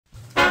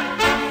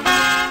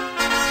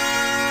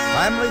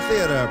Family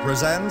Theater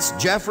presents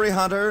Jeffrey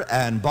Hunter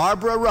and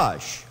Barbara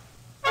Rush.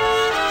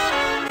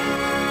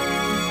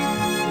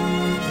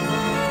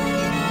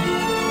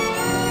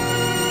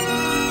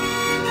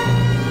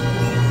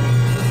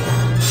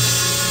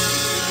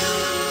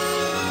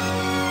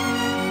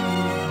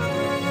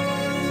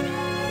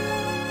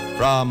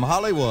 From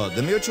Hollywood,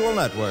 the Mutual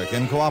Network,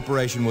 in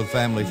cooperation with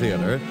Family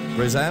Theater,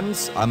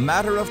 presents A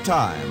Matter of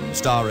Time,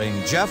 starring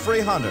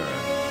Jeffrey Hunter.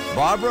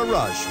 Barbara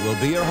Rush will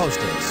be your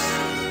hostess.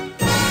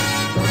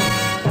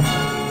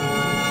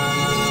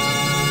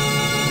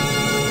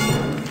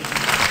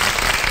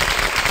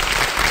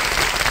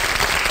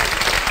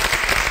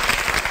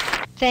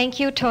 Thank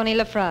you, Tony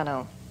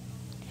Lafrano.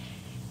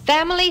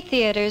 Family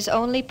Theater's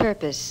only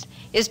purpose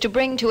is to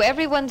bring to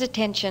everyone's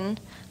attention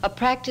a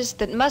practice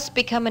that must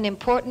become an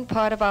important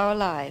part of our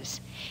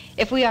lives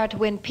if we are to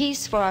win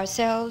peace for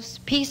ourselves,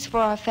 peace for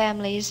our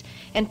families,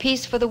 and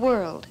peace for the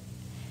world.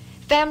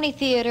 Family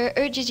Theater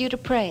urges you to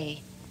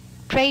pray.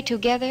 Pray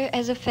together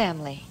as a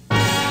family.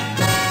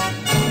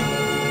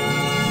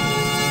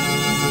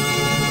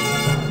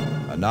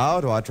 And now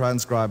to our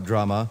transcribed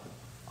drama,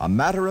 A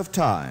Matter of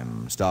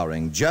Time,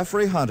 starring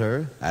Jeffrey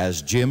Hunter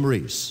as Jim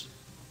Reese.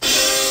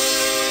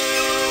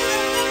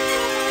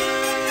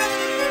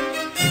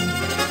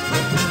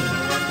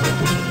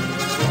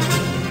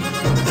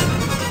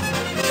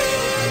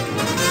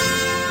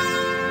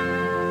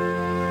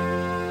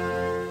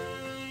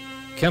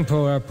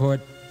 Kempo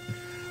Airport,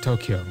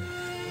 Tokyo.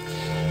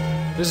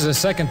 This is the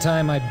second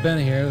time I've been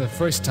here. The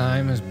first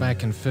time was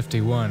back in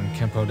 '51.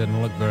 Kempo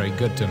didn't look very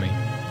good to me.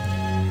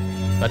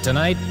 But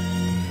tonight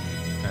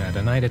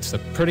it's the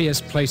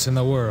prettiest place in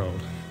the world.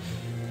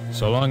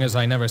 So long as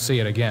I never see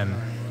it again.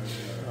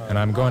 And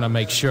I'm going to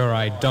make sure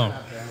I don't.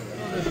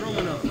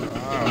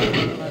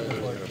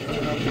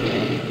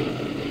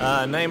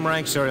 Name,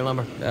 rank, serial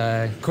number.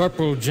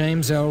 Corporal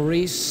James L.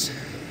 Reese,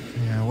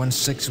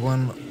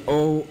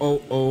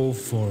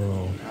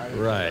 161-00040.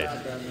 Right.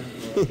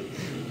 A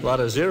lot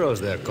of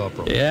zeros there,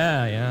 Corporal.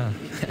 Yeah.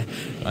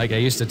 Like I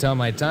used to tell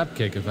my top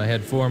kick, if I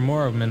had 4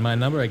 more of them in my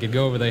number, I could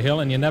go over the hill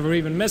and you never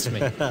even miss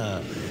me.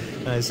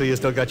 I see you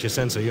still got your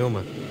sense of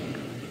humor.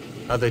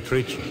 How'd they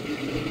treat you?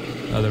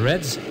 Oh, the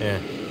Reds? Yeah.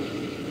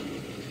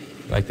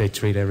 Like they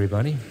treat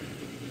everybody.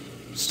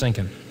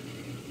 Stinking.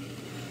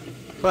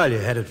 Well,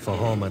 you're headed for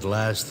home at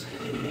last.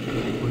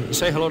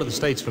 Say hello to the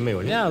States for me,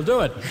 will you? Yeah, I'll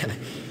do it.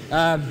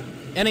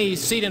 Any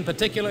seat in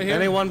particular here?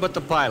 Anyone but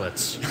the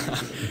pilots.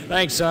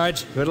 Thanks,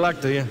 Sarge. Good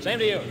luck to you. Same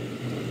to you.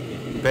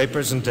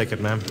 Papers and ticket,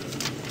 ma'am.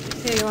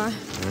 Here you are.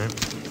 All right.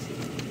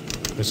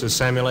 Mrs.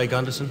 Samuel A.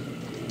 Gunderson?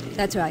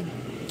 That's right.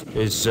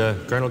 Is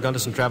Colonel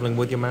Gunderson traveling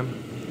with you, ma'am?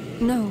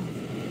 No,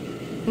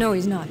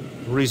 he's not.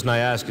 The reason I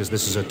ask is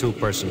this is a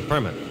 2-person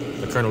permit.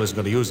 The colonel isn't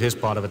going to use his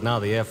part of it now.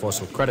 The Air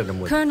Force will credit him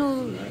with...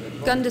 Colonel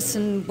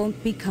Gunderson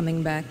won't be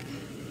coming back.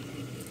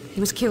 He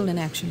was killed in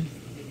action.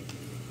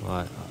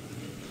 Well,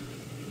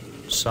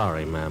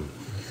 sorry, ma'am.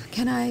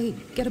 Can I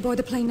get aboard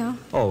the plane now?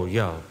 Oh,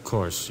 yeah, of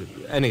course.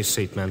 Any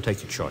seat, ma'am.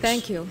 Take your choice.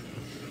 Thank you.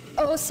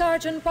 Oh,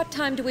 Sergeant, what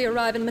time do we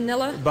arrive in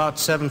Manila? About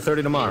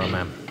 7:30 tomorrow,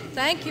 ma'am.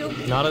 Thank you.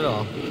 Not at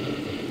all.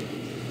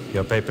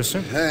 Your papers,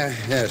 sir?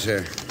 Yes,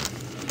 sir.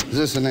 Is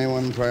this an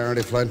A1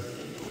 priority flight?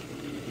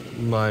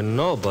 I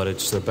know, but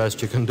it's the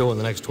best you can do in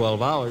the next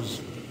 12 hours.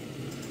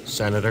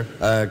 Senator?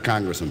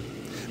 Congressman.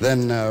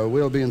 Then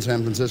we'll be in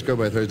San Francisco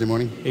by Thursday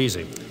morning?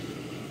 Easy.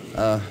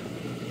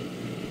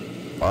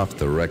 Off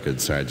the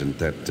record, Sergeant,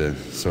 that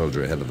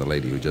soldier ahead of the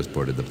lady who just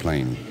boarded the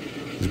plane.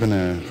 He's been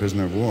a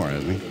prisoner of war,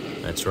 hasn't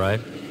he? That's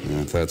right. Yeah,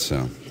 I thought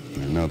so.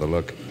 I know the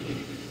look.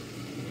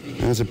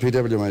 I was a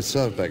PW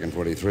myself back in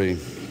 '43.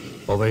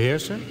 Over here,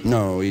 sir?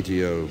 No,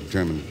 ETO,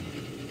 German.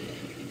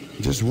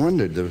 Just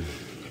wondered. The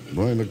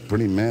boy looked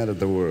pretty mad at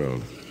the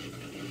world.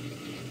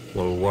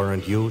 Well,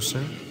 weren't you,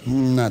 sir?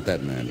 Not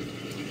that mad.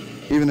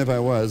 Even if I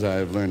was,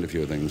 I've learned a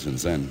few things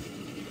since then.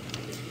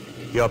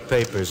 Your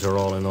papers are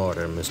all in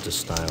order, Mr.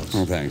 Stiles.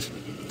 Oh, thanks.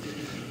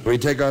 Will you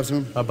take off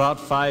soon? About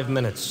 5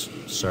 minutes,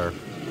 sir.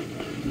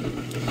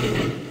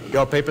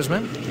 Your papers,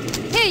 ma'am?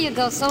 Here you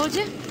go,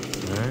 soldier.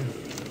 All right.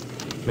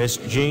 Miss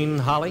Jean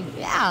Holly?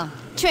 Yeah,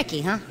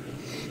 tricky, huh?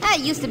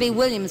 That used to be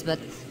Williams, but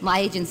my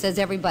agent says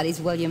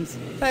everybody's Williams.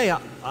 Hey,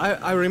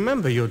 I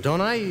remember you,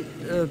 don't I?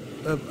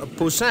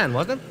 Poussin,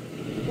 wasn't it?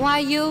 Why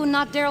you,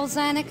 not Daryl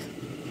Zanuck?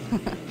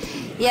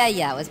 Yeah,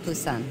 it was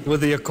Poussin.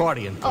 With the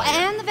accordion player. Oh,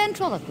 and the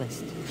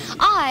ventriloquist.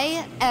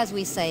 I, as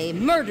we say,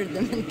 murdered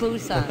them in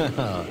Poussin.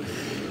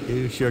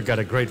 You sure got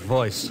a great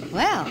voice.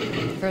 Well,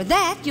 for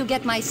that, you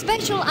get my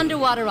special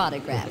underwater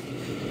autograph.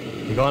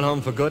 You going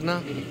home for good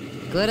now?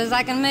 Good as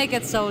I can make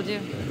it,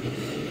 soldier.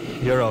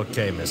 You're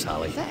okay, Miss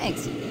Holly.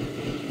 Thanks.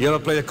 You ever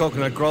play the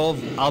Coconut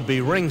Grove? I'll be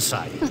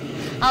ringside.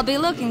 I'll be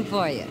looking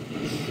for you.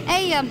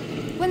 Hey,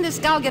 when does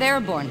Scout get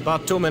airborne?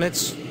 About 2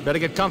 minutes. Better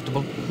get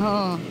comfortable.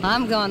 Oh,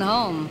 I'm going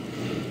home.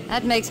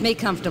 That makes me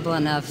comfortable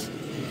enough.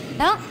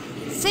 Well,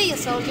 see you,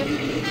 soldier.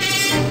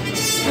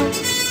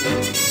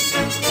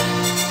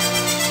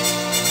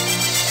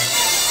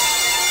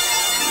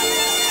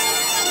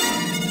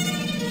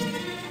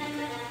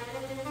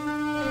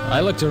 I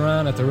looked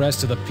around at the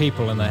rest of the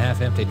people in the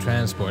half-empty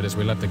transport as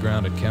we left the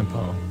ground at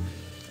Kempo.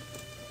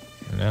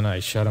 And then I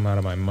shut them out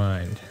of my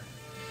mind.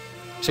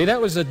 See, that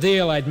was the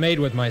deal I'd made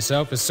with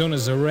myself as soon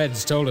as the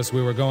Reds told us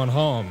we were going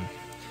home.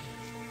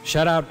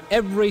 Shut out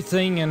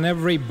everything and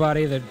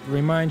everybody that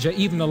reminds you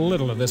even a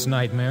little of this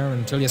nightmare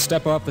until you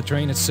step off the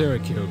train at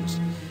Syracuse.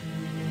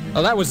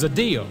 Well, that was the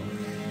deal.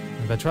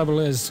 The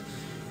trouble is,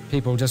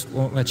 people just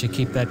won't let you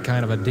keep that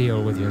kind of a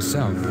deal with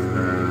yourself.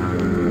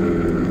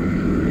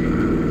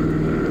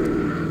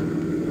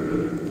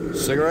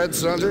 Cigarettes,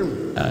 Soldier?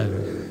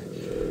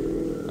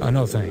 Oh,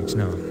 no thanks,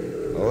 no.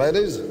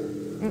 Ladies?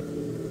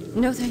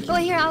 No, thank you. Oh,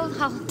 here,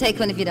 I'll take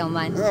one if you don't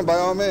mind. Oh, by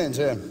all means,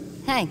 yeah.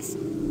 Thanks.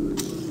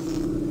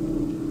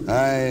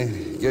 I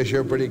guess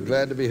you're pretty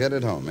glad to be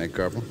headed home, eh,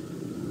 Corporal?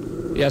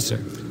 Yes, sir.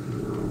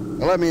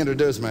 Well, let me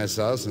introduce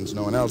myself, since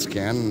no one else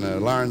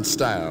can. Lawrence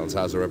Stiles,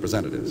 House of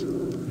Representatives.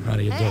 How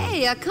do you do?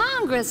 Hey, a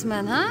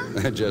congressman,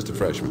 huh? Just a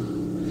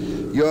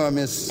freshman. You're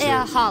Miss...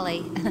 Yeah,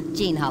 Holly.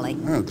 Jean Holly.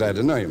 Oh, glad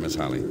to know you, Miss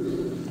Holly.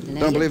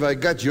 Don't believe I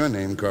got your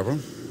name, Corporal.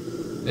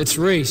 It's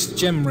Reese,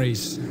 Jim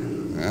Reese.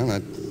 Well,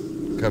 that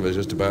covers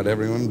just about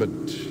everyone but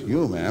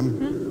you,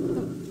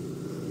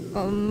 ma'am.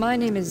 Oh, my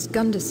name is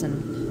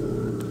Gunderson.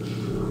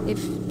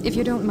 If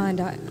you don't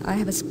mind, I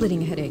have a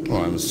splitting headache.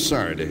 Oh, I'm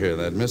sorry to hear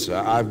that, miss.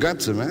 I've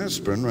got some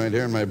aspirin right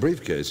here in my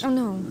briefcase. Oh,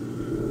 no.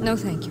 No,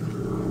 thank you.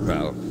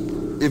 Well,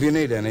 if you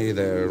need any,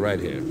 they're right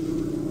here.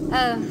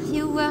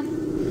 You,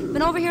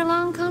 been over here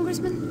long,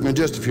 Congressman?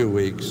 Just a few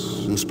weeks.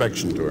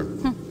 Inspection tour.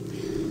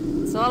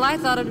 That's all I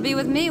thought it'd be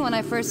with me when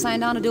I first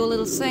signed on to do a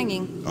little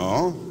singing.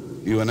 Oh?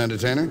 You an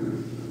entertainer?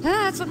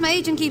 That's what my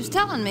agent keeps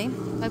telling me.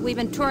 Like we've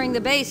been touring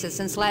the bases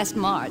since last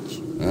March.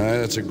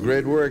 That's a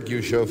great work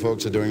you show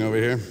folks are doing over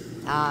here.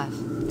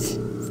 It's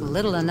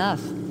little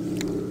enough.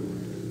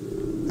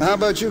 How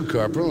about you,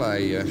 Corporal?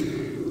 I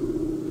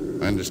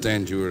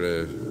understand you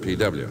were a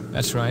PW.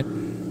 That's right.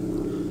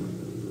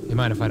 You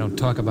mind if I don't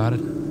talk about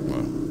it?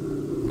 Well,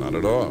 not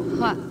at all.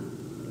 What?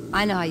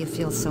 I know how you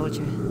feel,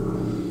 soldier.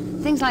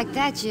 Things like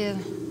that, you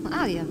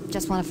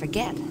just want to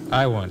forget.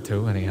 I want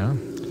to, anyhow.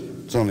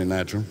 It's only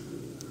natural.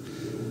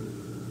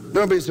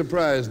 Don't be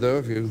surprised, though,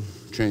 if you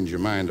change your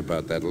mind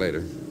about that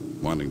later,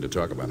 wanting to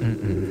talk about it.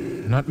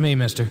 Not me,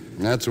 mister.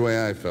 That's the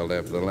way I felt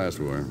after the last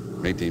war.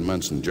 18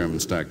 months in the German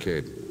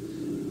stockade.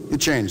 You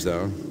change,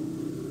 though.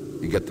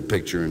 You get the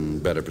picture in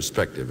better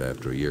perspective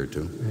after a year or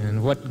two.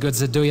 And what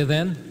good's it do you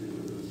then?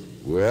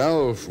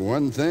 Well, for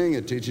one thing,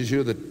 it teaches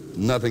you that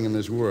nothing in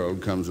this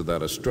world comes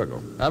without a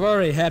struggle. I've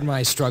already had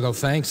my struggle,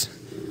 thanks.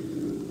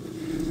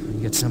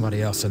 Get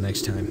somebody else the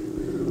next time.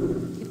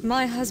 If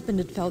my husband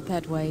had felt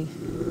that way,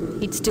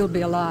 he'd still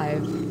be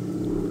alive.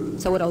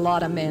 So would a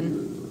lot of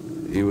men.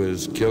 He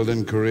was killed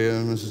in Korea,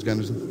 Mrs.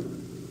 Gunderson?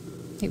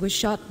 He was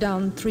shot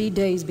down 3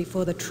 days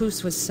before the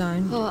truce was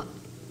signed. Oh,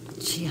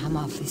 gee, I'm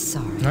awfully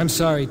sorry. I'm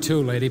sorry,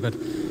 too, lady, but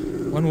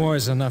one war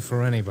is enough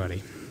for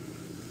anybody.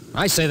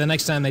 I say the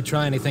next time they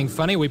try anything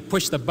funny, we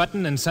push the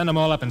button and send them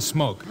all up in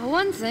smoke. Well,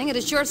 one thing,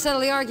 it'd sure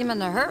settle the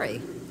argument in a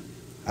hurry.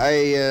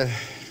 I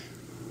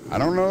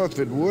don't know if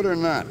it would or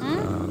not.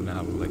 Oh,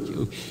 now, look,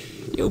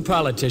 you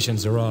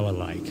politicians are all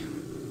alike.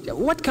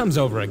 What comes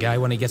over a guy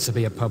when he gets to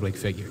be a public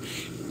figure?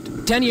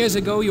 10 years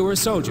ago, you were a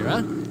soldier,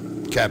 huh?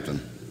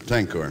 Captain,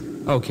 tank corps.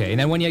 Okay,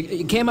 now when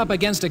you came up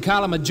against a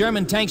column of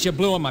German tanks, you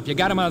blew them up. You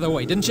got them out of the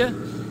way, didn't you?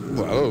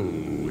 Well,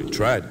 we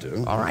tried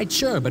to. All right,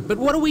 sure, but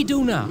what do we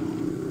do now?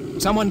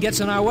 Someone gets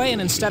in our way,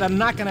 and instead of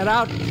knocking it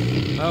out,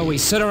 oh, we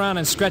sit around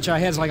and scratch our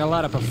heads like a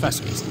lot of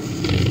professors.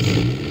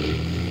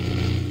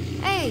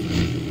 Hey,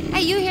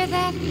 you hear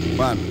that?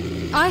 What?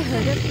 I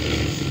heard it.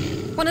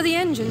 One of the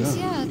engines.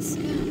 Yeah, it's...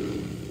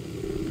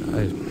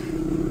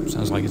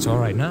 Sounds like it's all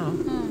right now.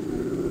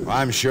 Well,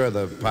 I'm sure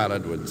the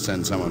pilot would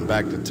send someone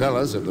back to tell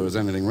us if there was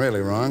anything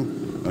really wrong.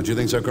 Don't you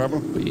think so,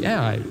 Corporal?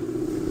 Yeah,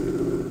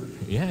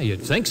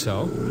 you'd think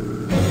so.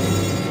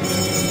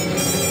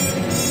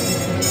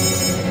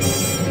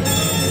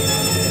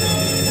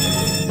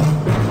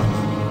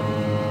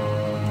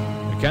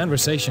 The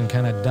conversation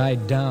kind of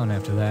died down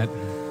after that.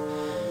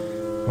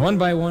 One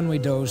by one, we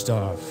dozed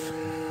off.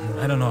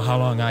 I don't know how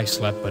long I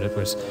slept, but it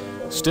was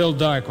still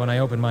dark when I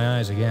opened my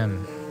eyes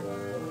again.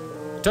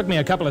 It took me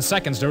a couple of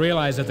seconds to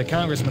realize that the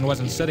congressman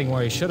wasn't sitting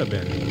where he should have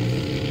been.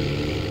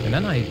 And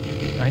then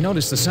I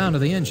noticed the sound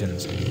of the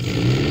engines.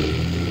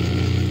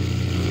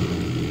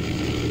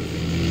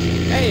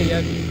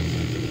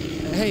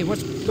 Hey,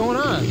 what's going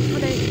on? Well,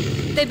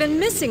 they've been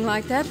missing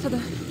like that for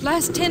the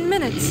last 10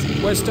 minutes.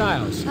 Where's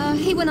Stiles?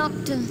 He went up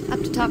to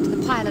talk to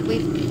the pilot.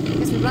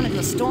 Guess we run into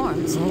a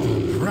storm. So. Oh,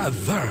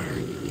 brother.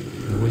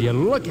 Will you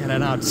look at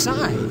it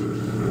outside?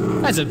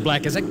 That's as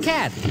black as a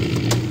cat.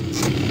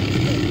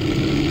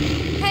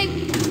 Hey,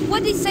 what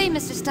did he say,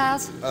 Mr.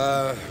 Stiles?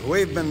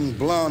 We've been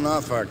blown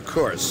off our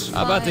course.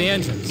 How about the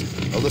engines?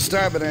 Well, the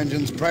starboard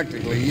engine's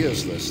practically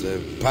useless.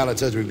 The pilot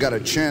says we've got a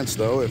chance,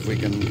 though, if we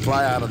can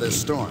fly out of this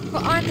storm.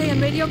 Well, aren't they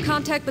in radio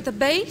contact with the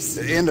base?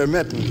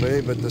 Intermittently,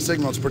 but the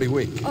signal's pretty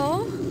weak.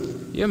 Oh?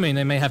 You mean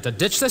they may have to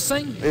ditch this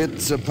thing?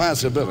 It's a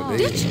possibility.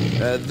 Ditch?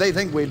 They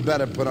think we'd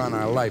better put on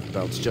our life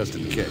belts just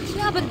in case.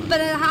 Yeah,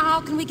 but how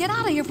can we get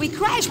out of here if we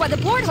crash? Why, the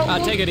porthole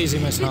will... Take it easy,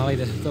 Miss Holly.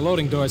 The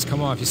loading doors come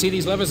off. You see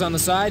these levers on the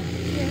side?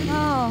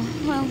 Oh,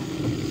 well...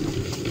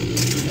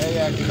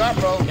 Hey,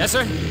 Corporal. Yes,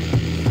 sir?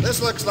 This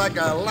looks like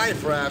a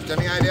life raft.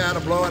 Any idea how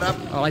to blow it up?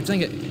 Oh, I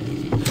think it...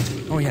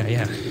 Oh, yeah.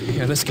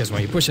 Here, this gives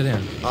way. You push it in.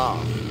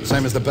 Oh,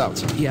 same as the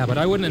belts. Yeah, but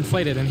I wouldn't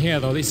inflate it in here,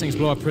 though. These things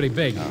blow up pretty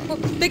big. Well,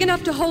 big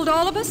enough to hold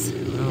all of us?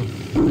 Well,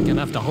 big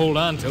enough to hold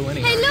on to,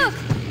 anyhow. Hey, look!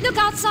 Look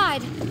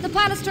outside. The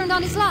pilot's turned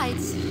on his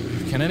lights.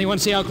 Can anyone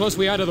see how close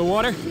we are to the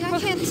water? I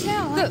can't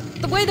tell.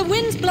 The way the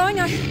wind's blowing,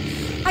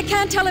 I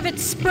can't tell if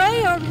it's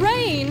spray or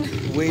rain.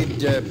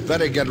 We'd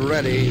better get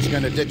ready. He's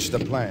going to ditch the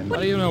plane. How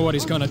do you know what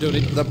he's going to do?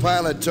 The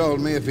pilot told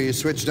me if he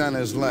switched on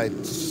his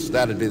lights,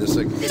 that'd be the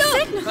signal. The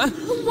signal? Huh?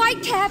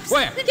 White caps.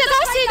 Where? Yes,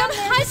 I see them.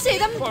 I see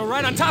them. Well,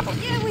 right on top of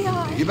him. Yeah, we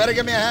are. You better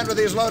give me a hand with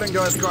these loading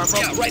doors,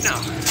 Corporal. Yeah, right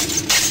now.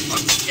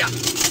 Yeah,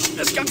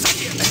 this comes up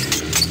here.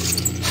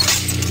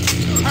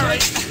 All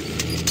right.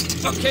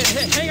 Okay,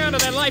 hang on to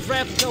that life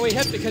raft until we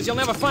hit, because you'll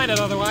never find it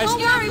otherwise.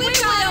 Don't worry, we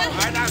will. All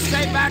right, now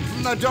stay back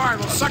from the door.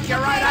 We'll suck you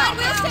right out.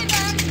 We'll stay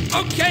back.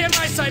 Okay, on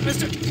my side,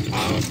 mister.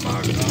 All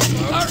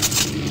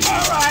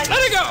right,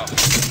 let it go.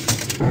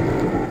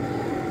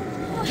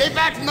 Keep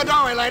back from the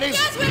doorway, ladies.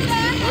 Yes, we're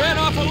there. We're in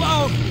awful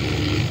low.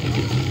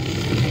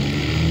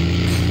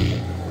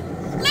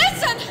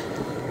 Listen!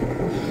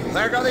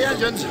 There go the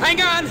engines.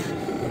 Hang on,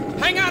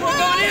 we're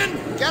going in.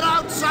 Get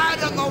outside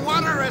in the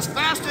water as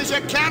fast as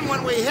you can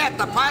when we hit.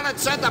 The pilot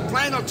said the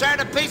plane will tear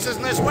to pieces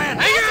in this wind.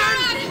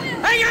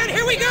 Hang on,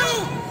 here we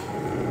go.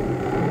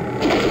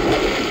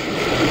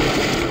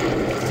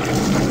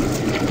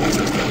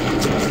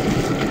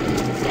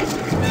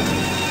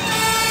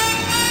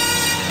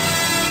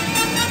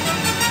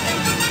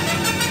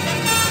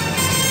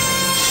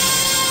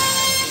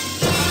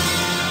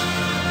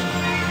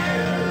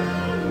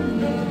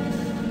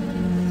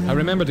 I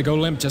remembered to go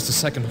limp just a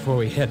second before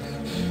we hit.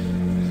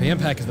 The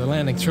impact of the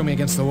landing threw me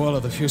against the wall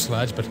of the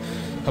fuselage, but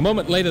a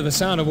moment later, the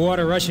sound of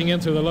water rushing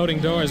in through the loading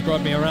doors brought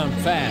me around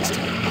fast.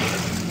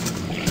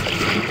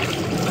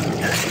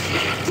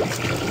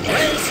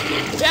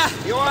 Please? Yeah,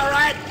 You all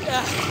right?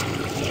 yeah.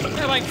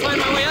 If I can find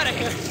my way out of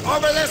here.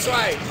 Over this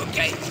way.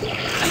 Okay.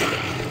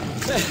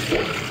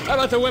 How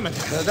about the women?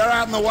 They're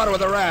out in the water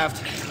with a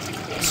raft.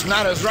 It's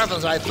not as rough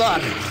as I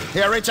thought.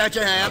 Here, reach out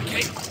your hand.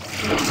 Okay.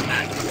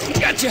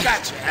 Gotcha.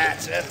 Gotcha.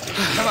 That's it.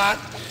 Come on.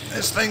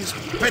 This thing's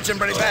pitching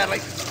pretty badly.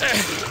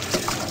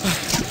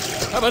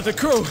 How about the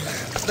crew?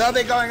 They'll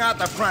be going out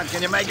the front.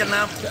 Can you make it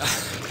now?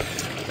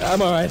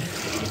 I'm all right.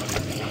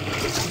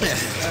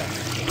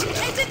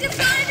 Hey, did you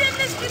find him,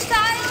 Mr.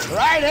 Stiles?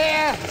 Right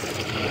here.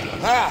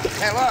 Ah,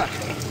 hey, look.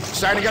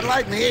 Starting to get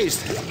light in the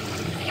east.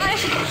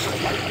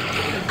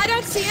 I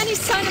don't see any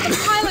sign of the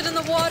pilot in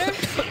the water.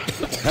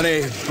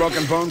 Any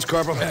broken bones,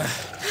 Corporal?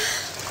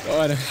 Oh,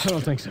 I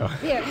don't think so.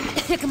 Here,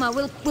 come on.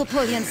 We'll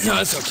pull you in. No,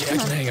 it's okay. I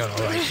can hang on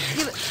all right.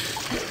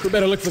 We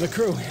better look for the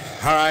crew.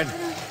 All right.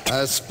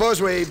 Suppose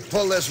we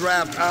pull this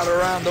raft out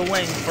around the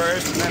wing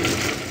first, and then...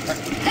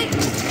 Hey,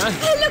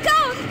 look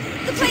out!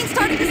 The plane's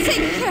starting to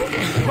sink.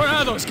 Careful. Where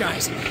are those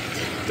guys?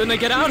 Didn't they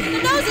get out? The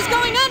nose is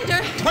going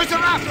under. Push the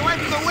raft away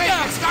from the wing.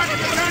 It's starting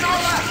to turn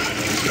over.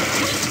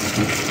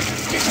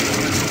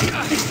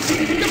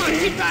 Come on,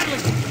 keep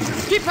paddling.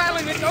 Keep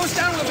paddling. It goes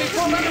down. We'll be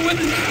pulled under with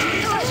it.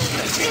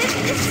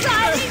 It's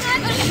sliding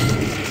under.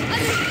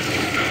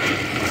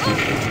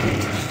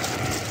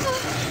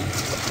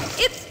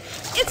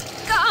 It's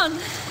gone.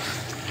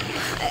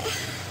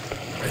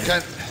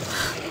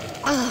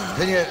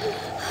 Can you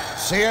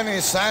see any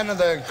sign of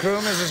the crew,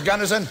 Mrs.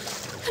 Gunderson?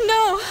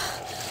 No.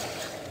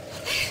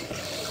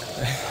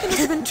 They must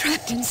have been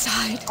trapped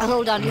inside. Oh,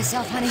 hold on to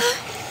yourself, honey.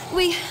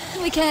 We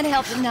can't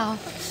help them now.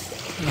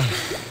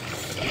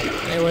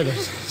 Anyway, the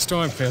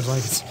storm feels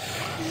like it's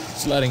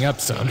letting up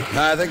some.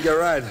 I think you're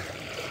right.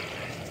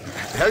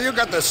 Have you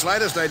got the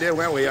slightest idea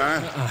where we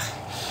are?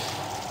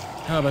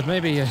 Oh, but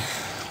maybe...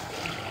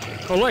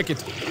 Oh, look,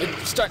 it's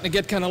starting to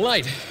get kind of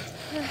light.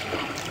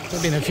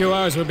 Maybe in a few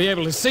hours we'll be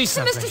able to see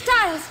something. Mr.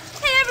 Stiles!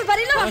 Hey,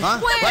 everybody, look! Huh?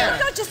 Where?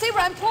 Don't you see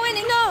where I'm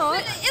pointing? No.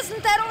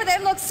 Isn't that over there?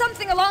 Look,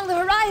 something along the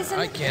horizon.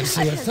 I can't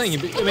see a thing.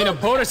 You mean a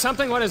boat or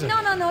something? What is it?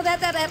 No,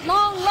 that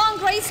long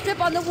gray strip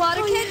on the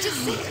water. Can't you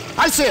see?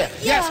 I see it.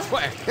 Yeah. Yes.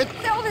 Where?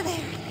 They're over there.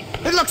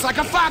 It looks like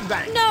a fog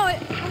bank. No,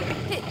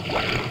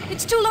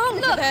 it's too long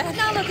for Look, that.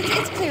 now look,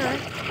 it's clearer.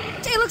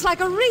 It looks like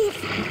a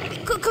reef.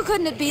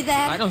 Couldn't it be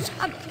that? I don't...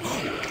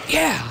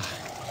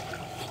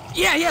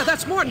 Yeah,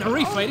 that's more than a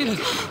reef, lady.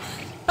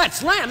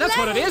 That's land. That's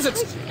what it is.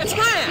 It's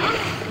land.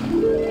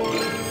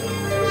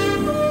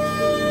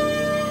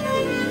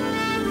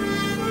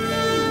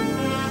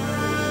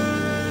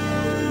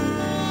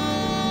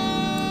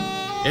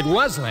 It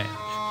was land.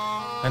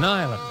 An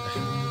island.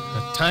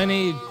 A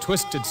tiny,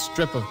 twisted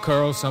strip of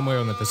coral somewhere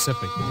in the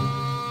Pacific.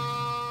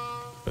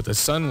 But the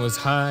sun was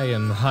high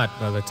and hot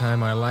by the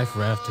time our life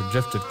raft had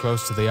drifted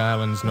close to the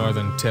island's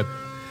northern tip.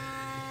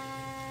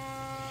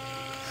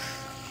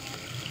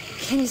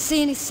 Can you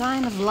see any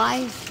sign of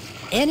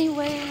life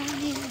anywhere around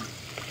here?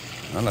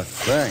 Not a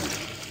thing.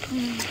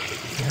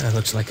 Yeah, it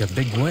looks like a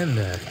big wind.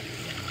 A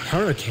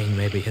hurricane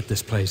maybe hit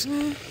this place.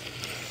 Do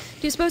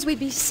you suppose we'd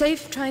be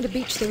safe trying to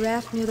beach the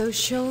raft near those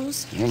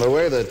shoals? Well, the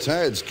way the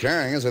tide's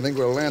carrying us, I think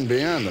we'll land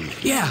beyond them.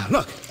 Yeah,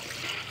 look.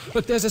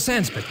 Look, there's a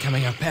sand spit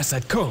coming up past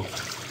that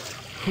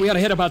cove. We ought to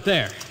hit about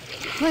there.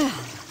 Well,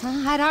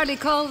 I'd hardly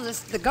call this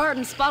the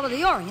garden spot of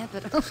the Orient,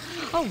 but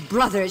oh,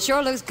 brother, it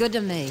sure looks good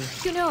to me.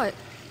 You know it.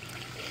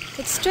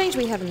 It's strange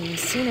we haven't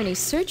seen any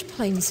search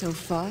planes so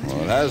far.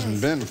 Well, it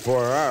hasn't been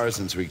 4 hours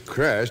since we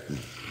crashed.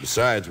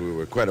 Besides, we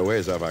were quite a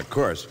ways off our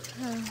course.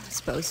 I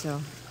suppose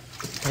so.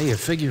 Hey, you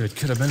figure it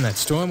could have been that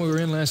storm we were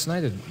in last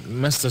night? It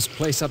messed this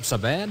place up so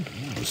bad?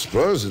 I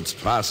suppose it's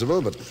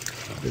possible, but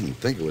I didn't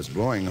think it was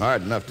blowing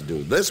hard enough to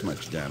do this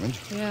much damage.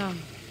 Yeah.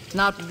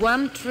 Not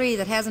one tree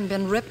that hasn't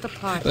been ripped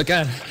apart. Look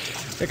out.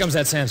 Here comes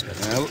that sand spit.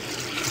 Well,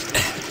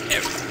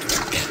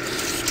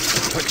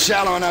 looks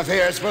shallow enough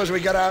here. Suppose we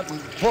get out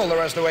and pull the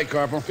rest away,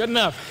 Corporal. Good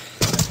enough.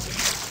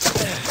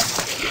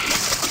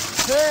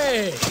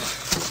 Hey!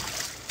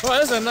 Well,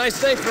 this is a nice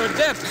day for a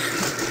dip.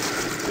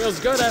 Feels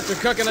good after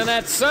cooking in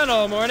that sun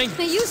all morning.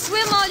 You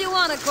swim all you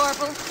want,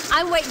 Corporal.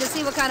 I'm waiting to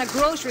see what kind of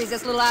groceries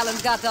this little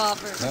island's got to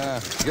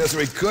offer. Guess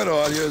we could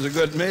all use a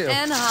good meal.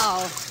 And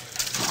how?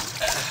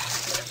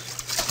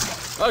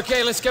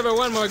 Okay, let's give her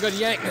one more good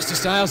yank, Mr.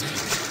 Stiles.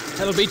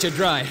 That'll beat you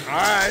dry. All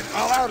right,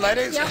 all out,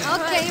 ladies. Yeah,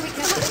 okay, here we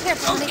go.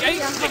 Careful, honey. Okay,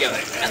 Yeah. together.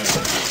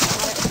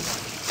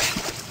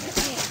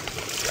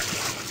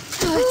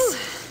 Oh,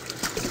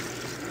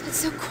 it's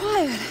so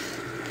quiet.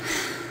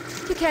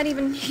 You can't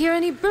even hear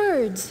any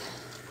birds.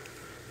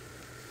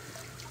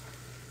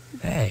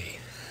 Hey.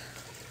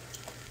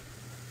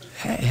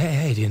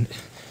 Hey,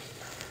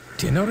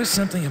 do you notice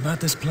something about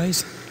this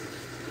place?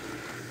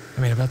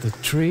 I mean, about the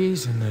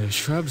trees and the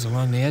shrubs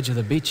along the edge of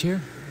the beach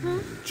here?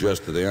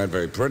 Just that they aren't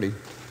very pretty.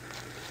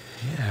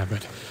 Yeah,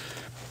 but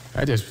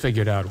I just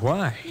figured out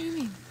why. What do you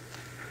mean?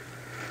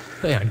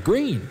 They aren't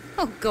green.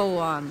 Oh, go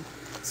on.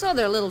 So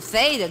they're a little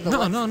faded,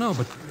 but No,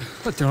 but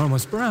look, they're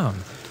almost brown.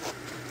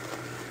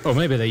 Oh,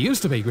 maybe they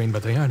used to be green,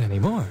 but they aren't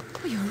anymore.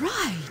 Oh, you're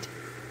right.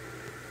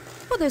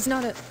 Well, there's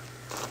not a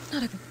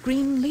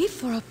green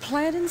leaf or a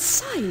plant in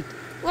sight.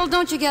 Well,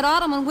 don't you get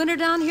autumn and winter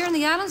down here in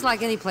the islands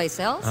like any place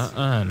else?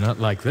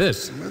 Not like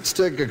this. Let's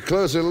take a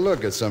closer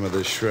look at some of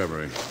this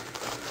shrubbery.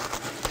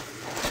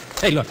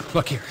 Hey,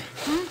 look here.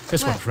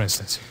 This one, for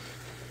instance.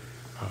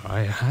 Oh,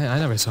 I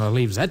never saw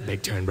leaves that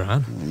big turn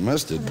brown. I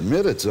must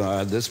admit it's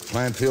odd. This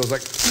plant feels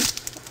like...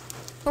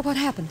 Well, what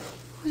happened?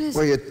 What is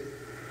Well, it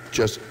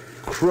just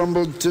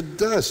crumbled to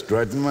dust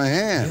right in my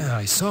hand. Yeah,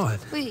 I saw it.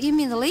 Wait, you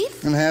mean the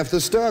leaf? And half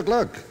the stalk,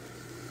 look.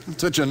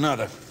 Touch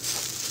another.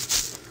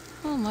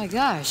 Oh, my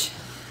gosh.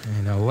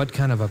 You know, what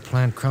kind of a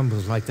plant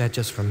crumbles like that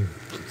just from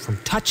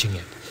touching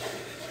it?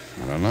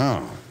 I don't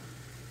know.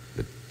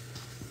 It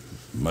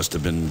must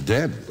have been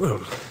dead.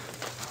 Well,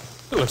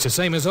 it looks the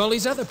same as all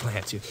these other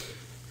plants.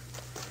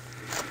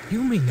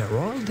 You mean they're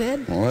all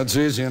dead? Well, that's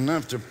easy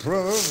enough to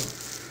prove.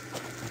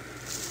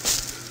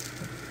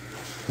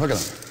 Look at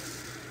them.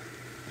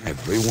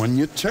 Every one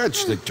you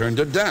touch, they turn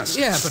to dust.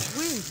 Yeah, but...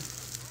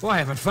 Well, I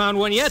haven't found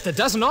one yet that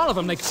doesn't. All of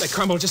them, they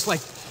crumble just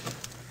like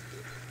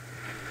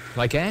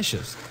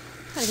ashes.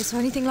 I never saw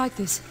anything like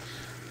this.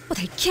 Well,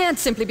 they can't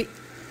simply be...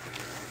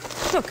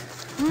 Look.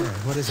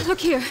 What is it? Look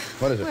here.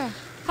 What is it? Where?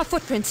 Our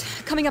footprints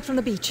coming up from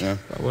the beach. Yeah.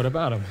 Well, what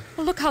about them?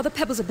 Well, look how the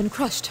pebbles have been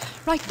crushed,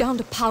 right down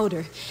to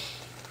powder.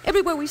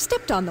 Everywhere we've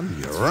stepped on them.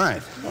 You're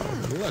right.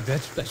 Oh, look,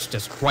 that's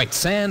just white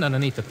sand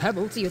underneath the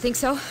pebbles. Do you think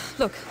so?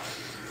 Look.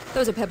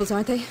 Those are pebbles,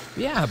 aren't they?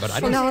 Yeah, but I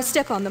Well, don't... now I'll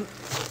step on them.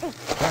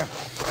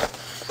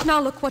 Now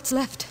look what's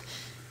left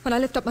when I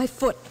lift up my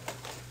foot.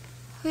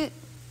 It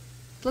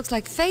looks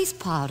like face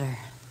powder.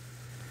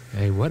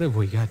 Hey, what have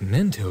we gotten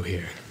into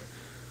here?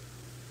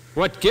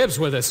 What gives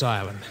with this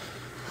island?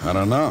 I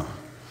don't know.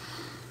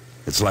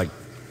 It's like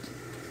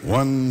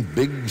one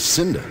big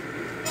cinder.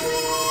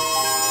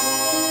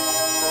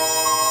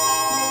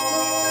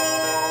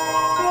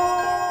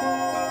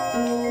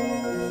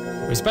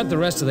 We spent the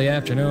rest of the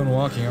afternoon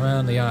walking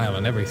around the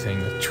island, everything,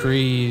 the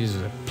trees,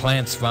 the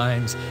plants,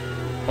 vines.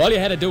 All you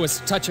had to do was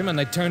touch them and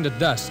they turned to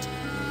dust.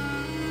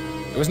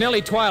 It was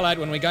nearly twilight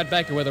when we got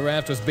back to where the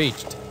raft was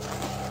beached.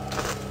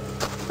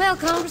 Well,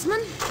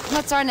 Congressman,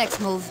 what's our next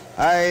move?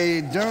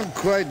 I don't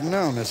quite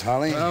know, Miss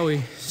Holly. Well,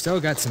 we still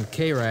got some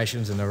K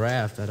rations in the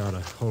raft. That ought to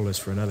hold us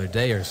for another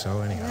day or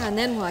so, anyhow. Yeah, and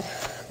then what?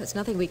 There's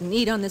nothing we can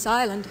eat on this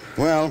island.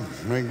 Well,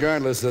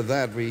 regardless of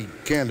that, we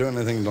can't do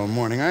anything until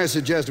morning. I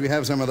suggest we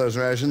have some of those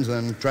rations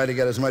and try to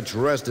get as much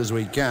rest as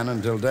we can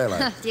until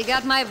daylight. You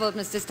got my vote,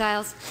 Mr.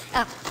 Stiles.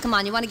 Come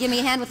on, you want to give me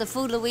a hand with the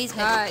food, Louise?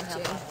 Maybe All we right, can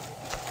help. Jim.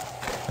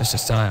 Mr.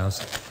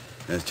 Stiles,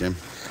 Yes, Jim?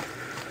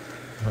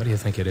 what do you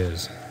think it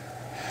is?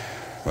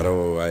 What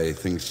do I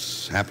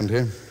think's happened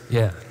here?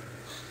 Yeah.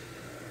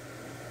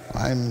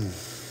 I'm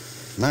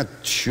not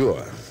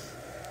sure.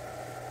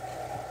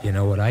 You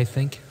know what I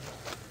think?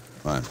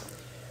 What?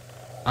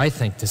 I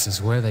think this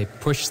is where they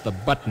pushed the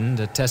button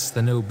to test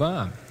the new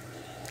bomb.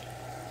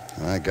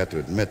 I got to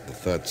admit the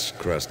thoughts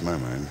crossed my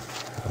mind.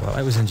 While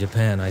I was in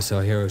Japan, I saw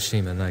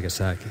Hiroshima and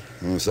Nagasaki.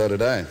 Well, so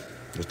did I,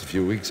 just a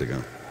few weeks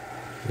ago.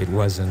 It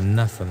wasn't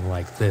nothing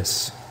like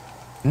this.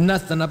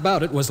 Nothing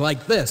about it was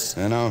like this.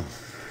 I know.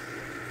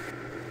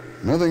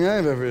 Nothing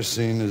I've ever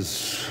seen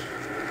is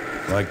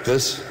like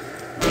this.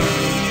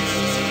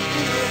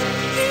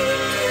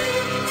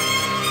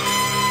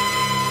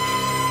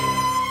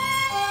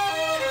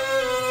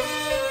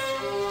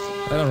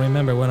 I don't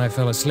remember when I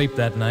fell asleep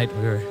that night.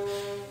 We were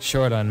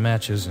short on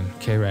matches, and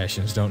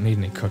K-rations don't need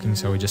any cooking,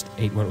 so we just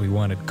ate what we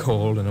wanted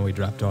cold, and then we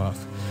dropped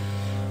off.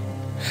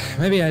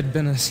 Maybe I'd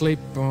been asleep,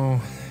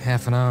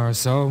 half an hour or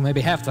so,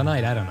 maybe half the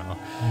night, I don't know.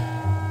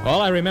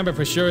 All I remember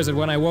for sure is that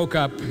when I woke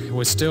up, it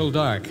was still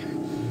dark.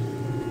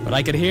 But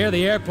I could hear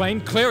the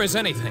airplane clear as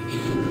anything.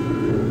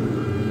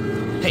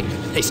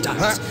 Hey,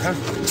 Stiles.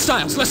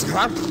 Stiles, listen.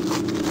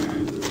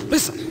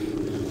 Listen.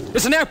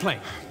 It's an airplane.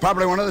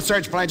 Probably one of the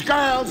search planes.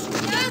 Girls!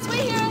 Yes, we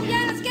hear him.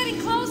 Yeah, it's getting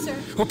closer.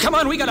 Well, come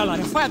on, we gotta light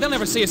a fire. They'll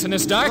never see us in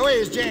this dark.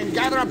 Louise, Jane,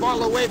 gather up all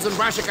the wigs and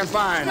brush you can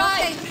find.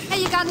 Right. Hey,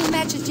 you got any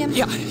matches, Jim?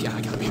 Yeah,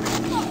 I got them here.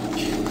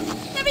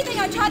 Everything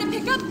I try to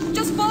pick up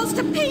just falls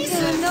to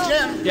pieces.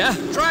 Jim, Yeah?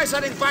 try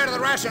setting fire to the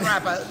ration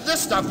wrapper. This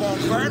stuff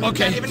won't burn.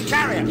 Okay. You can't even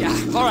carry it. Yeah,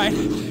 all right.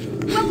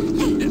 Well,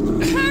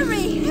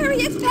 hurry,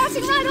 it's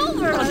passing right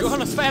over I'm us.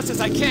 going as fast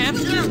as I can.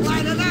 Jim,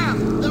 light it up.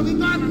 They'll be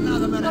gone in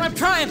another minute. Well, I'm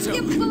trying Yeah,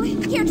 to. well,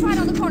 here, try it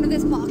on the corner of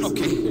this box.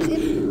 Okay.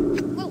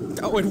 Well,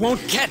 Oh, it won't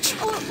catch.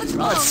 oh, what's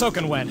wrong? Oh, it's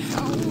soaking wet.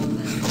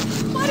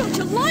 Why don't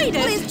you light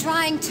Well, it? he's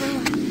trying to.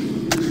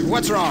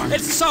 What's wrong?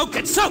 It's soaked.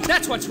 It's soaked.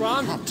 That's what's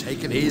wrong. Oh,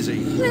 take it easy.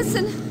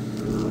 Listen.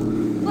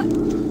 What?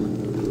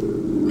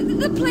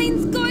 The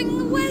plane's going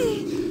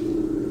away.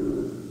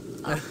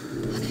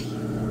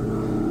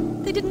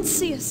 They didn't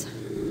see us.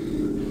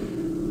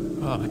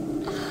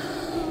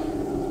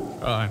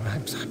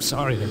 I'm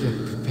sorry.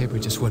 The paper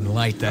just wouldn't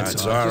light. That's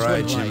It's all. all Just right,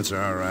 wouldn't Jim. light. It's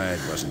all right. It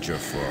wasn't your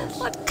fault.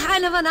 What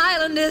kind of an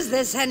island is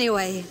this,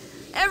 anyway?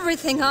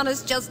 Everything on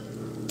it's just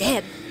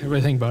dead.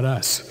 Everything but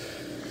us.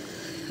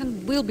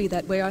 And we'll be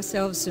that way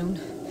ourselves soon.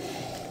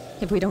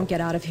 If we don't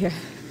get out of here.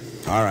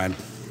 All right.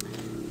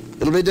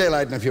 It'll be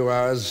daylight in a few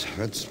hours.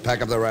 Let's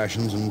pack up the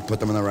rations and put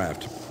them in the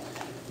raft.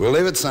 We'll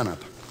leave at sunup.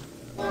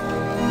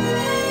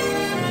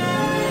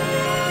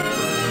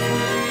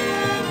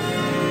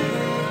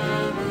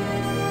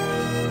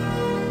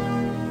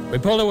 We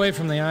pulled away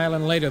from the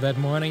island later that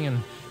morning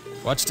and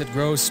watched it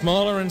grow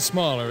smaller and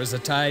smaller as the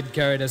tide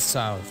carried us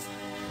south.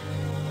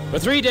 For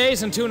 3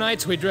 days and 2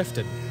 nights we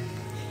drifted.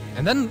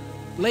 And then,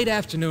 late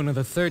afternoon of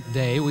the third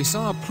day, we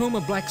saw a plume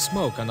of black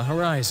smoke on the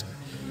horizon.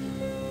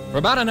 For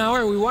about an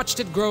hour, we watched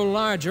it grow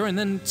larger and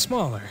then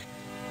smaller,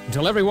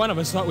 until every one of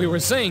us thought we were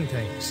seeing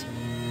things.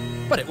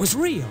 But it was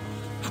real.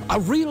 A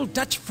real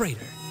Dutch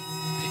freighter.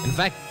 In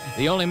fact,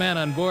 the only man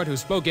on board who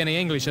spoke any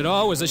English at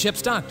all was the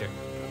ship's doctor.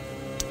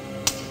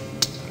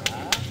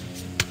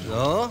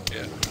 So?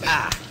 Yeah.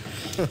 Ah.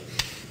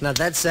 Now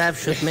that sap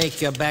should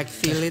make your back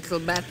feel a little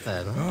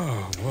better. No?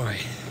 Oh, boy.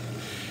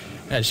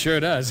 That sure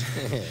does.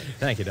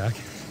 Thank you, Doc.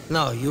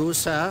 No, you,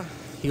 sir,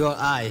 your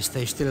eyes,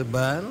 they still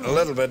burn? A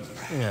little bit.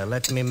 Yeah,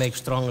 let me make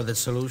stronger the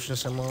solution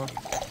some more.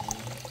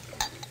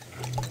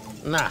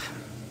 Now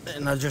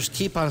just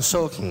keep on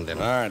soaking them.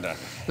 All right, Doc.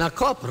 Now,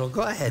 Corporal,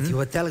 go ahead. You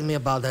were telling me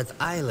about that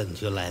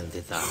island you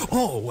landed on.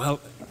 Oh,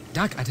 well,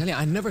 Doc, I tell you,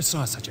 I never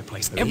saw such a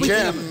place.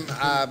 Jim,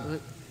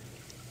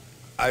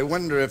 I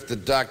wonder if the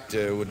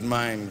doctor would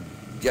mind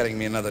getting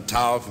me another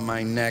towel for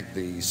my neck.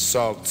 The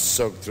salt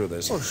soaked through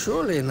this. Oh,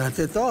 surely not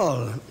at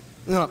all.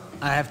 No,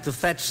 I have to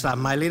fetch some.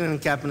 My linen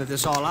cabinet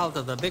is all out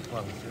of the big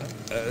one.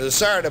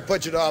 Sorry to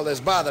put you to all this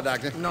bother,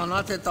 Doctor. No,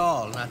 not at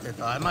all, not at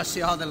all. I must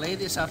see how the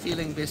ladies are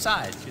feeling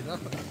besides, you know.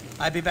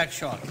 I'll be back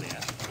shortly.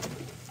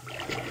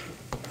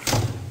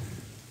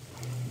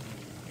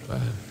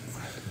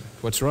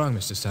 What's wrong,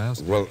 Mr.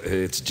 Stiles? Well,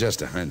 it's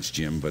just a hunch,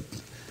 Jim, but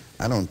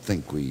I don't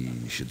think we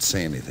should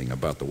say anything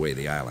about the way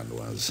the island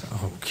was.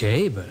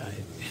 Okay, but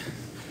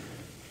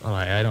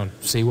I don't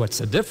see what's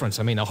the difference.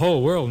 I mean, the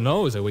whole world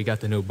knows that we got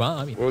the new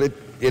bomb. Well, it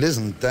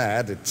isn't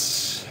that.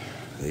 It's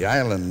the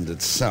island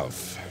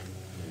itself.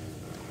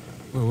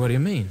 Well, what do you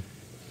mean?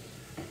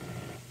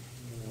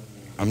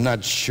 I'm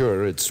not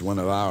sure it's one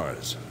of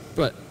ours.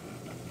 But...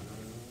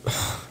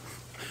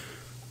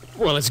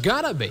 Well, it's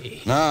gotta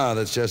be. No,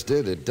 that's just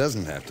it. It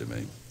doesn't have to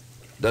be.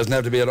 Doesn't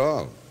have to be at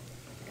all.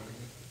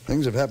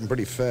 Things have happened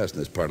pretty fast in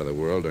this part of the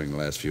world during the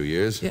last few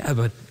years. Yeah,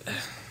 but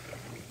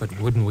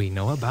wouldn't we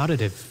know about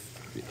it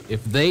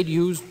if they'd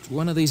used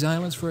one of these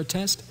islands for a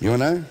test? You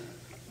and I?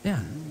 Yeah.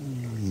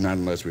 Not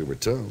unless we were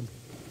told.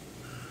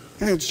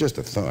 It's just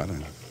a thought.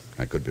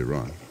 I could be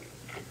wrong.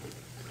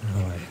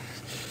 Well,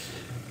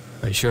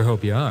 I sure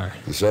hope you are.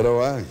 So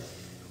do I.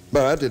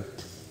 But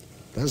it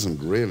doesn't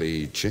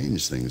really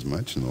change things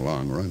much in the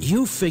long run.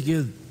 You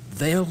figure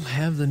they'll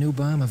have the new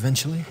bomb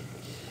eventually?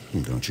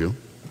 Don't you?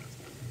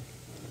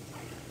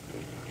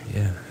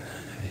 Yeah.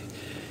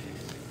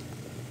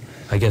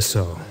 I guess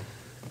so.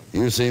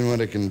 You've seen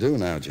what it can do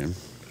now, Jim.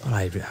 Well,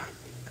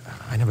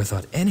 I never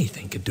thought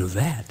anything could do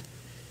that.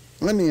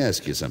 Let me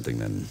ask you something,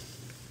 then.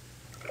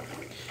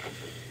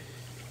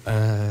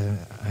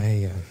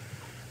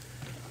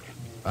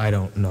 I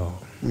don't know.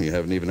 You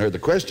haven't even heard the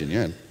question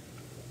yet.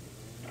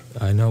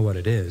 I know what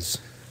it is.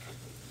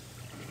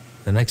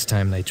 The next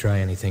time they try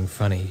anything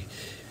funny,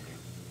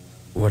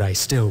 would I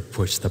still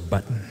push the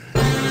button?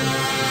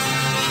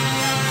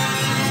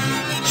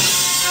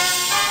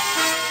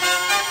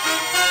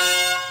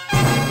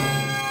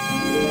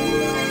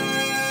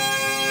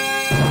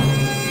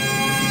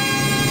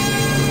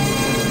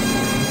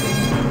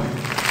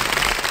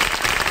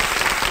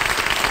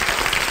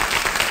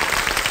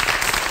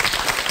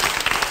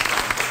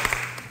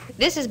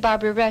 This is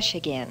Barbara Rush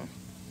again.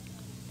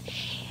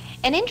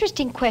 An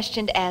interesting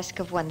question to ask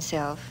of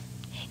oneself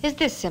is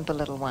this simple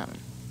little one.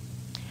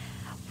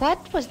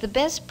 What was the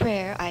best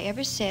prayer I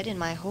ever said in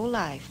my whole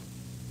life?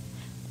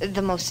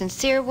 The most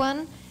sincere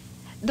one?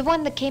 The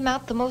one that came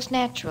out the most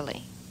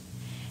naturally?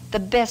 The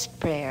best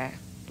prayer,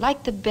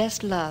 like the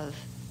best love,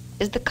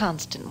 is the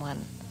constant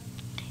one.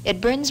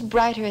 It burns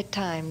brighter at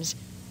times,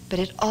 but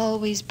it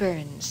always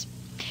burns.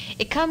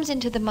 It comes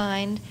into the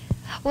mind,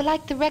 well,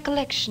 like the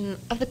recollection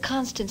of the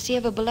constancy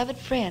of a beloved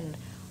friend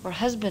or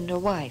husband or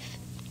wife.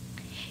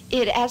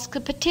 It asks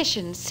a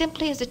petition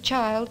simply as a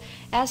child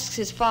asks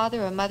his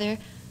father or mother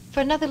for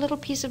another little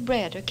piece of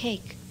bread or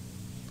cake.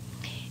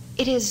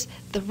 It is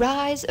the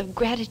rise of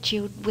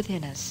gratitude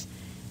within us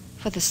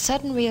for the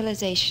sudden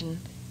realization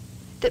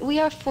that we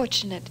are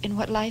fortunate in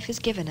what life has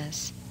given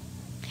us.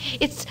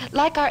 It's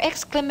like our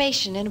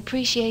exclamation in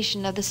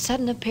appreciation of the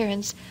sudden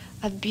appearance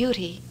of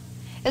beauty,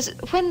 as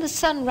when the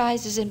sun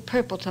rises in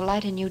purple to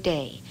light a new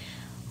day,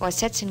 or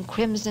sets in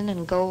crimson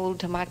and gold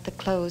to mark the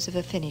close of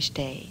a finished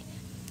day.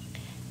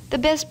 The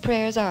best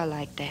prayers are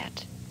like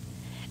that,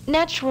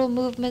 natural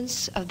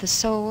movements of the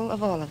soul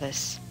of all of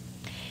us.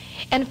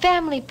 And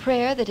family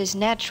prayer that is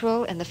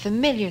natural and the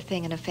familiar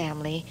thing in a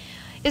family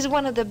is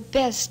one of the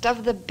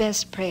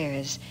best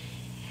prayers,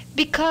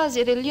 because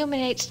it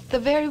illuminates the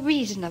very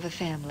reason of a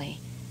family,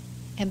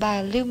 and by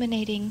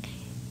illuminating,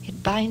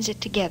 it binds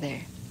it together,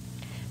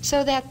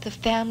 so that the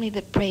family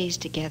that prays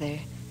together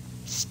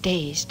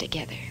stays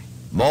together.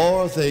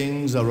 More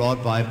things are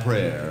wrought by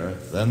prayer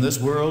than this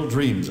world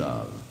dreams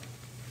of.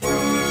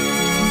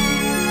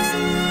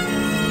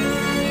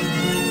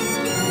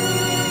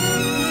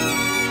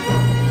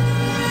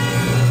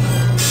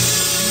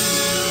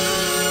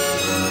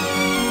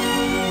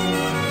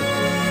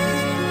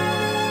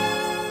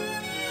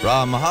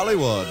 From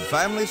Hollywood,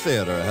 Family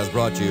Theater has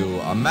brought you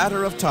A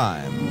Matter of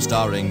Time,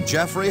 starring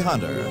Jeffrey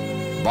Hunter.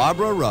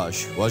 Barbara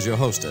Rush was your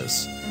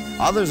hostess.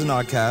 Others in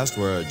our cast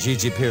were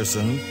Gigi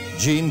Pearson,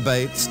 Gene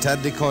Bates, Ted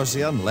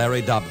DeCorsia, and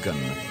Larry Dobkin.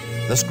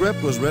 The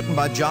script was written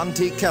by John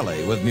T.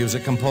 Kelly, with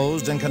music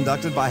composed and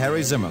conducted by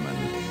Harry Zimmerman,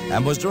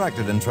 and was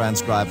directed and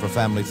transcribed for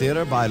Family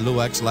Theater by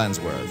Lou X.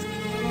 Lansworth.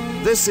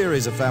 This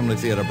series of Family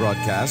Theater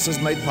broadcasts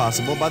is made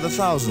possible by the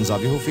thousands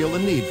of you who feel the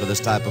need for this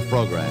type of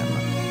program,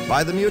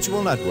 by the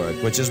Mutual Network,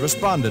 which has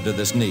responded to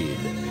this need,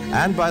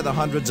 and by the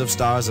hundreds of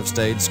stars of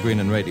stage, screen,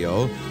 and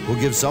radio who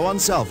give so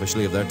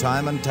unselfishly of their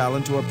time and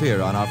talent to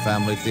appear on our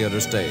Family Theater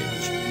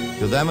stage.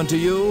 To them and to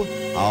you,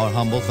 our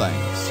humble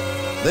thanks.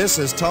 This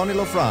is Tony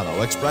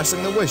Lofrano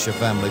expressing the wish of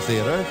Family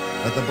Theater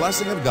that the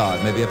blessing of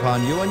God may be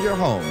upon you and your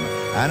home,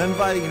 and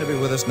inviting you to be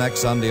with us next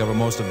Sunday over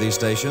most of these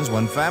stations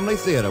when Family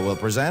Theater will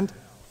present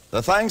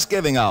The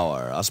Thanksgiving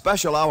Hour, a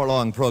special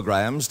hour-long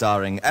program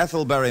starring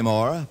Ethel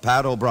Barrymore,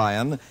 Pat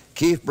O'Brien,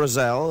 Keith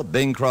Brazel,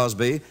 Bing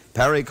Crosby,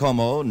 Perry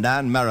Como,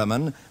 Nan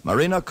Merriman,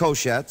 Marina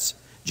Koshetz,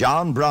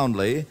 John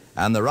Brownlee,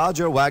 and the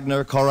Roger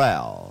Wagner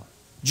Chorale.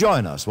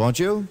 Join us, won't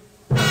you?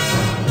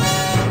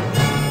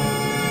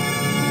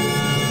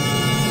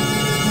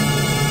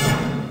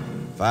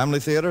 Family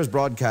Theater is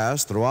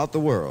broadcast throughout the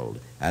world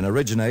and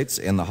originates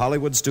in the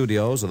Hollywood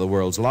studios of the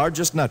world's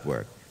largest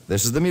network.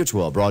 This is the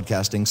Mutual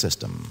Broadcasting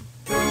System.